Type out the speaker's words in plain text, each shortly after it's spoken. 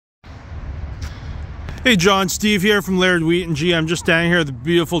Hey John, Steve here from Laird Wheaton GM. Just standing here with the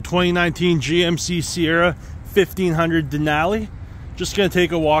beautiful 2019 GMC Sierra 1500 Denali. Just going to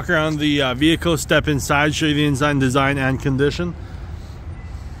take a walk around the vehicle, step inside, show you the inside design and condition.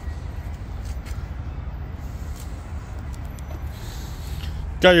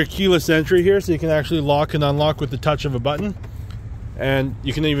 Got your keyless entry here, so you can actually lock and unlock with the touch of a button. And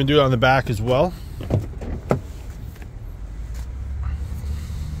you can even do it on the back as well.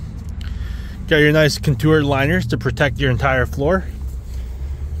 Got your nice contoured liners to protect your entire floor.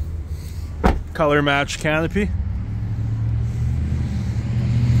 Color match canopy.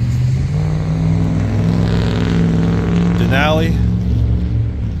 Denali.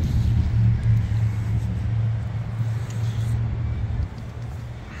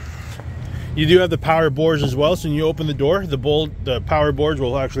 You do have the power boards as well, so when you open the door, the power boards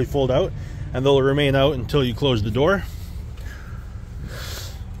will actually fold out and they'll remain out until you close the door.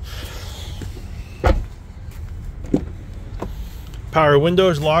 Power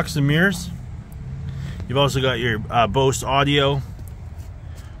windows, locks, and mirrors. You've also got your Bose audio,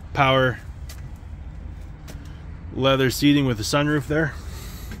 power leather seating with a sunroof there.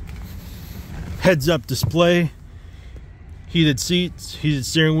 Heads up display, heated seats, heated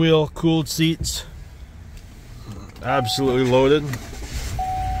steering wheel, cooled seats. Absolutely loaded.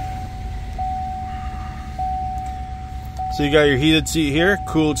 So you got your heated seat here,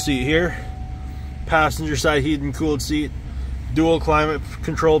 cooled seat here, passenger side heated and cooled seat, dual climate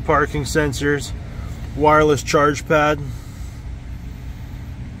control parking sensors, wireless charge pad,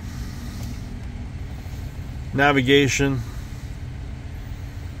 navigation,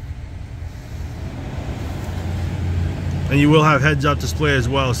 and you will have heads-up display as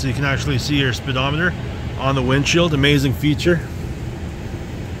well, so you can actually see your speedometer on the windshield. Amazing feature.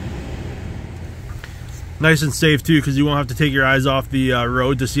 Nice and safe too, because you won't have to take your eyes off the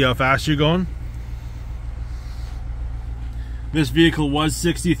road to see how fast you're going. This vehicle was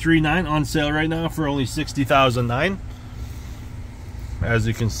 $63,900, on sale right now for only $60,009, as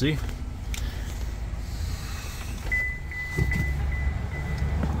you can see.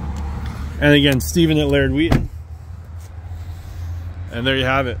 And again, Steven at Laird Wheaton. And there you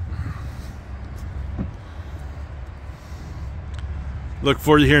have it. Look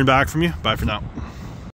forward to hearing back from you. Bye for now.